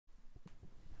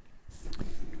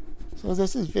So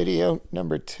this is video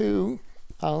number 2.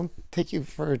 I'll take you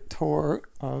for a tour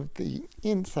of the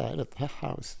inside of the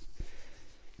house.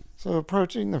 So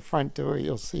approaching the front door,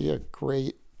 you'll see a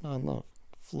grate on the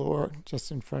floor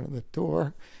just in front of the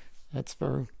door. That's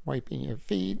for wiping your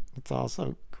feet. It's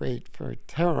also great for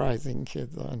terrorizing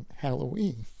kids on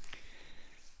Halloween.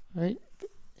 All right,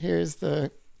 here's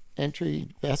the entry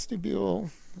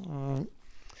vestibule.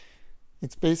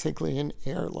 It's basically an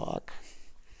airlock.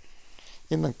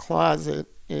 In the closet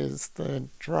is the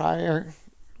dryer,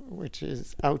 which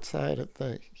is outside of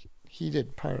the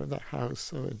heated part of the house,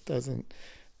 so it doesn't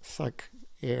suck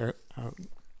air out.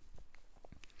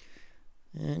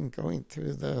 And going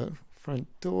through the front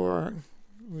door,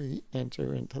 we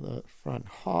enter into the front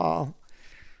hall.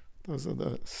 Those are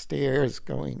the stairs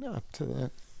going up to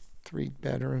the 3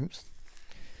 bedrooms.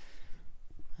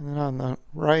 And then on the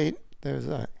right, there's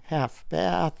a half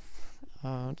bath,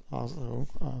 also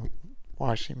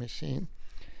washing machine,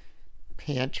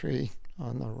 pantry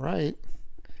on the right.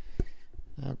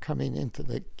 Now coming into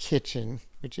the kitchen,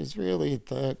 which is really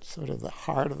the sort of the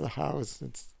heart of the house.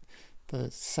 It's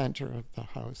the center of the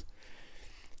house.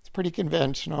 It's pretty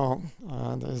conventional.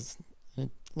 There's an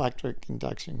electric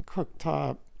induction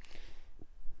cooktop,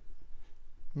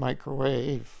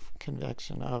 microwave,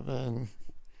 convection oven,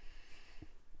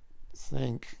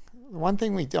 sink. The one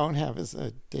thing we don't have is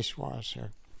a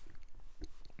dishwasher.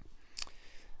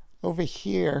 Over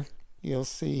here, you'll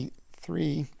see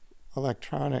 3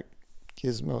 electronic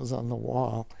gizmos on the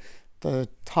wall. The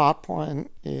top one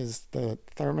is the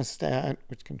thermostat,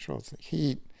 which controls the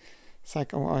heat.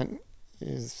 Second one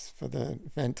is for the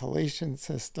ventilation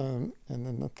system. And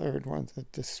then the third one's a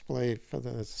display for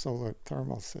the solar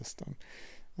thermal system.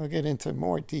 I'll get into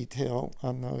more detail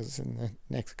on those in the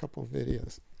next couple of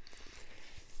videos.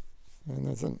 And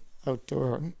there's an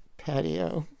outdoor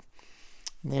patio.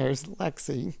 And there's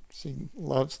Lexi. She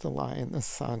loves to lie in the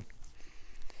sun.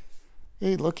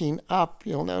 Okay, looking up,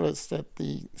 you'll notice that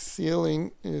the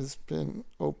ceiling has been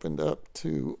opened up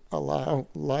to allow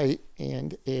light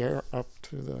and air up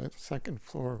to the second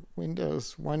floor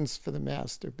windows. One's for the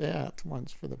master bath,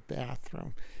 one's for the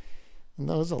bathroom. And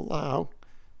those allow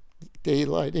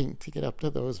daylighting to get up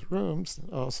to those rooms.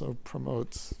 It also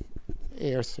promotes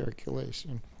air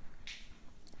circulation.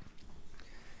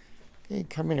 Okay,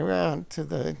 coming around to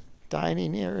the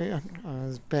dining area,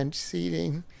 there's bench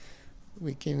seating.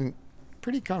 We can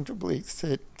pretty comfortably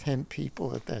sit 10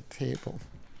 people at that table.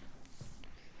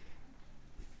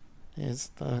 There's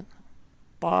the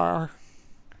bar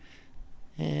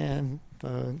and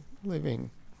the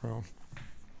living room.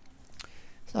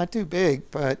 It's not too big,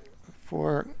 but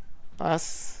for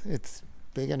us, it's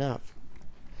big enough.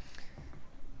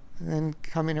 And then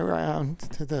coming around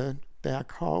to the back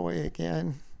hallway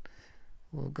again,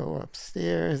 we'll go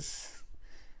upstairs.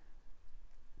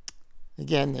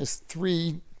 Again, there's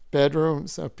 3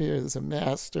 bedrooms up here. There's a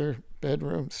master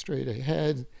bedroom straight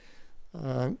ahead,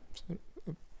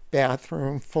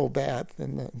 bathroom, full bath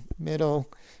in the middle,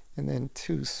 and then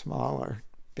 2 smaller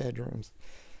bedrooms.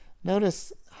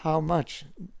 Notice how much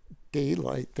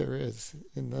daylight there is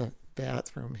in the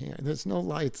bathroom here. There's no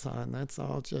lights on. That's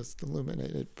all just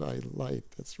illuminated by light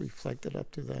that's reflected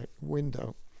up to that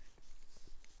window.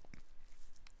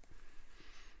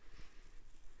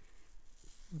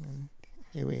 And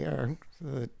here we are,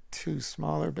 the 2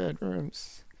 smaller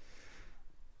bedrooms.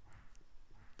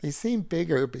 They seem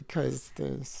bigger because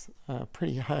there's a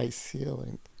pretty high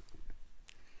ceiling.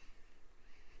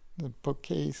 The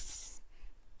bookcase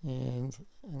and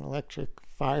an electric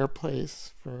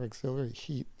fireplace for auxiliary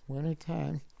heat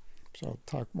wintertime, which I'll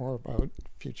talk more about in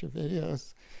future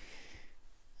videos.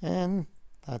 And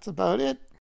that's about it.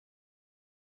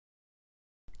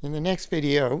 In the next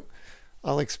video,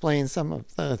 I'll explain some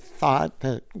of the thought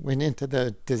that went into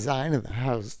the design of the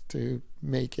house to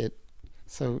make it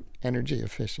so energy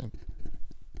efficient.